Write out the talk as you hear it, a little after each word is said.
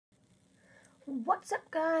What's up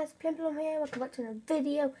guys, Plimplum here, welcome back to another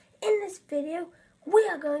video. In this video, we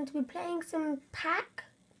are going to be playing some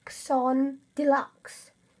Pac-Son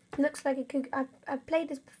Deluxe. Looks like a cook. I've played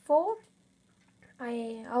this before.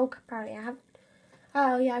 Apparently I haven't.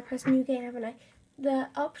 Oh yeah, I pressed new game, haven't I?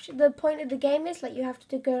 The point of the game is like you have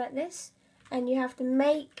to go like this, and you have to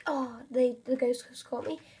make. The ghost has caught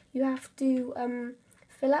me. You have to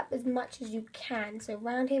fill up as much as you can. So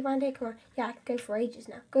round here, come on. Yeah, I can go for ages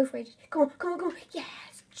now. Go for ages. Come on.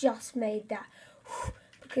 Yes, just made that.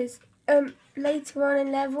 Because later on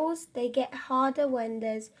in levels, they get harder when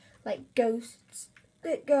there's like ghosts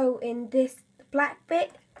that go in this black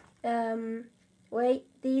bit. Wait,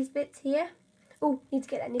 these bits here. Oh, need to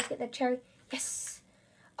get that cherry. Yes.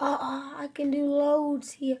 I can do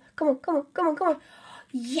loads here. Come on.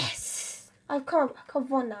 Yes. I've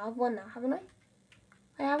won now, haven't I?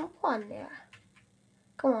 I haven't won yet.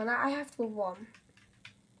 Come on, I have to have won.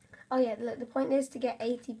 Oh yeah, look, the point is to get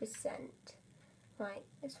 80%. Right,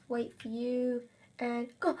 let's wait for you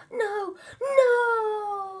and go. No!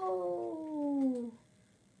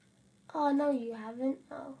 Oh, no you haven't.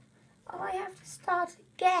 Oh, I have to start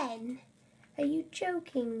again. Are you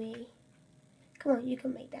joking me? Come on, you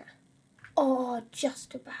can make that. Oh,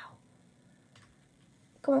 just about.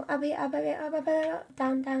 Come on, up here.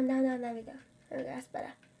 Down, there we go. That's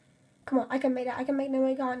better. Come on, I can make that. No,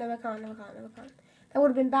 I can't. That would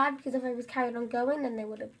have been bad because if I was carried on going, then they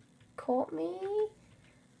would have caught me.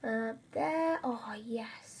 There. Oh,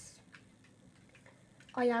 yes.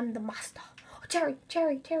 I am the master. Oh, cherry.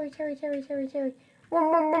 Speedy.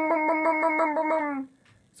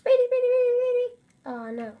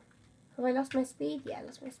 Oh, no. Have I lost my speed? Yeah, I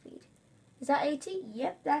lost my speed. Is that 80?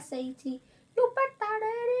 Yep, that's 80. You bet that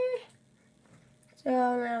 80. So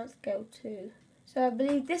now let's go to... So I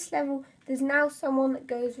believe this level, there's now someone that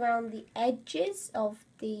goes around the edges of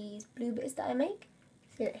these blue bits that I make.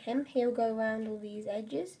 See that him, he'll go around all these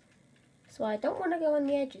edges. So I don't want to go on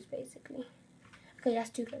the edges, basically. Okay, that's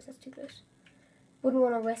too close. Wouldn't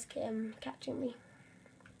want to risk him catching me.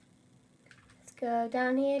 Let's go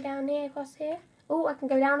down here, across here. Oh, I can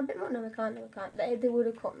go down a bit more. No, I can't. They would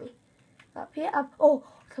have caught me. Up here, up. Oh,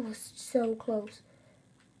 that was so close.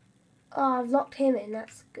 Oh, I've locked him in.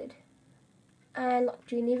 That's good. And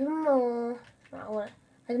locked you in even more.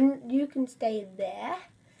 You can stay there.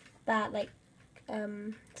 That like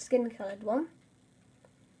skin coloured one.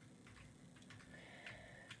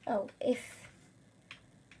 Oh, if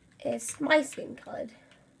it's my skin coloured,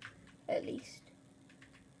 at least.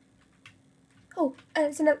 Oh,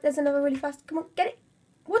 there's another really fast. Come on, get it.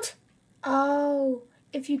 What? Oh,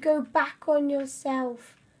 if you go back on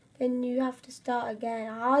yourself, then you have to start again.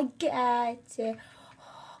 I get it.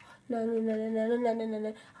 No.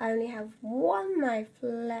 I only have one knife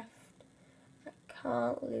left. I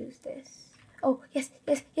can't lose this. Oh, yes.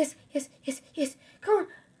 Come on.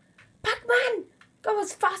 Pac-Man! Go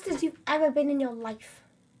as fast as you've ever been in your life.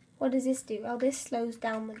 What does this do? Oh, this slows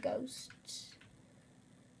down the ghosts.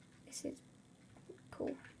 This is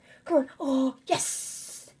cool. Come on. Oh,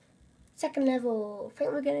 yes! Second level. I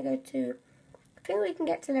think we're going to go to... I think we can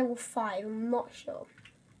get to level 5. I'm not sure.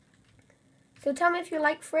 So tell me if you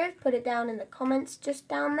like friv, put it down in the comments, just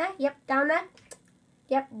down there. Yep, down there.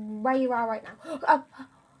 Yep, where you are right now. Oh,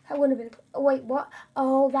 that wouldn't have been... Oh, wait, what?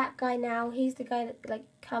 Oh, that guy now. He's the guy that, like,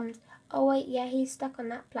 comes... Oh, wait, yeah, he's stuck on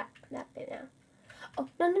that bit now. Oh,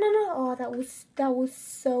 no. Oh, that was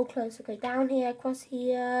so close. Okay, down here, across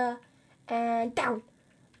here, and down.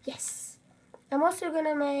 Yes. I'm also going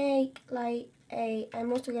to make,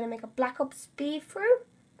 a Black Ops speed through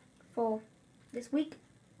for this week.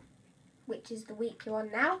 Which is the week you're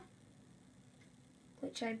on now,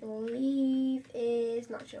 which I believe is,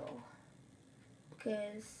 not sure,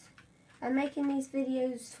 because I'm making these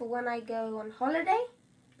videos for when I go on holiday,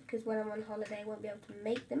 because when I'm on holiday I won't be able to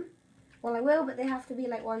make them. Well, I will, but they have to be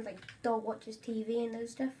like ones like dog watches TV and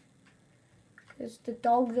those stuff, because the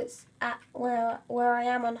dog that's at where I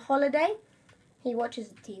am on holiday, he watches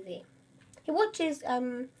the TV. He watches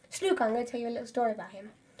Snooker. I'm going to tell you a little story about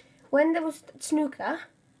him. When there was Snooker,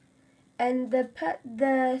 and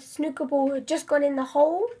the snooker ball had just gone in the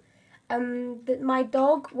hole, my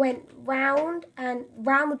dog went round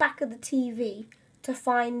the back of the TV to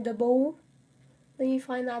find the ball. Then you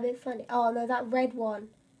find that a bit funny. Oh no, that red one.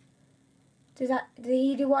 Did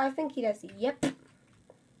he do what I think he does? Yep.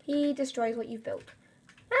 He destroys what you've built.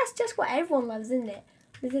 That's just what everyone loves, isn't it?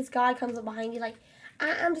 This guy comes up behind you like,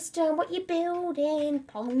 I understand what you're building,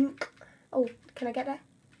 punk. Oh, can I get there?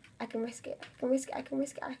 I can risk it.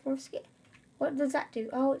 What does that do?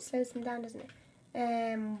 Oh, it slows them down, doesn't it?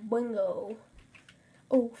 Bingo.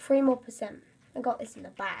 Oh, 3% more. I got this in the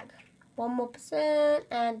bag. 1 more percent,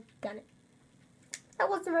 and done it. That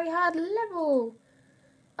wasn't a very hard level.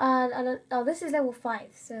 Oh, this is level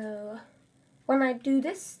 5, so when I do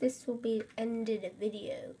this, this will be the end of the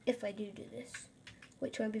video, if I do this,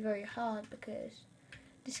 which won't be very hard because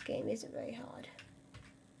this game isn't very hard.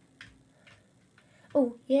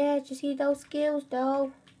 Oh yeah, did you see those skills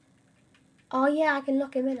though? Oh yeah, I can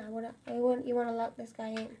lock him in. You wanna lock this guy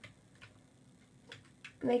in.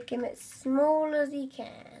 Make him as small as he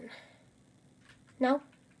can. No?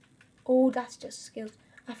 Oh, that's just skills.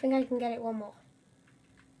 I think I can get it one more.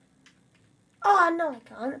 Oh no, I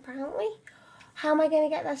can't apparently. How am I gonna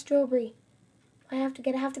get that strawberry? I have to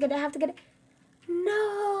get it.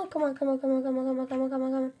 No! Come on.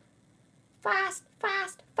 Fast. No!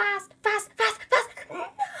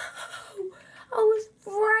 I was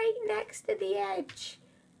right next to the edge.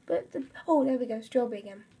 But oh, there we go. Strawberry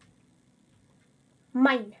again.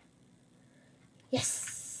 Mine.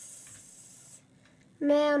 Yes.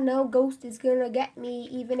 Now no ghost is gonna get me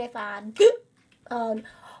even if I do.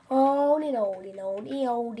 Oh,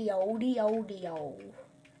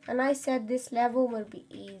 and I said this level would be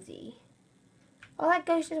easy. Oh, that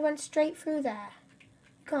ghost just went straight through there.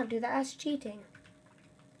 You can't do that. That's cheating.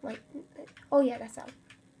 Like, oh yeah, that's out.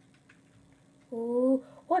 Oh,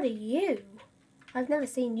 what are you? I've never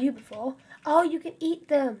seen you before. Oh, you can eat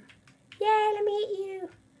them. Yeah, let me eat you.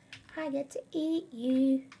 I get to eat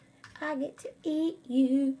you.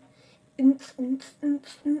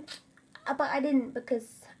 But I didn't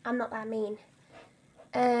because I'm not that mean.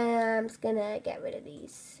 I'm just gonna get rid of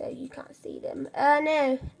these so you can't see them.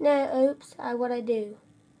 No, oops. What I do?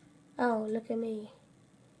 Oh, look at me.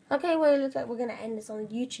 Okay, well, it looks like we're gonna end this on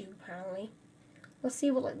YouTube apparently. Let's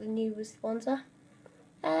see what the newest ones are.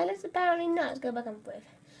 Let's apparently not. Let's go back on friv.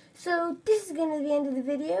 So this is gonna be the end of the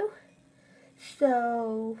video.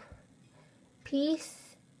 So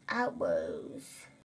peace out, bros.